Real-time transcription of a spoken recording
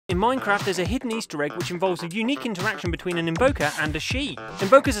In Minecraft, there's a hidden Easter egg which involves a unique interaction between an invoker and a sheep.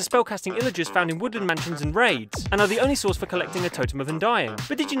 Invokers are spellcasting illagers found in woodland mansions and raids, and are the only source for collecting a totem of undying.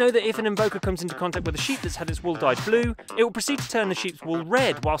 But did you know that if an invoker comes into contact with a sheep that's had its wool dyed blue, it will proceed to turn the sheep's wool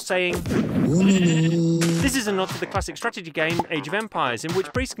red while saying This is a nod to the classic strategy game Age of Empires, in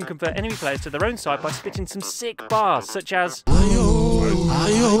which priests can convert enemy players to their own side by spitting some sick bars, such as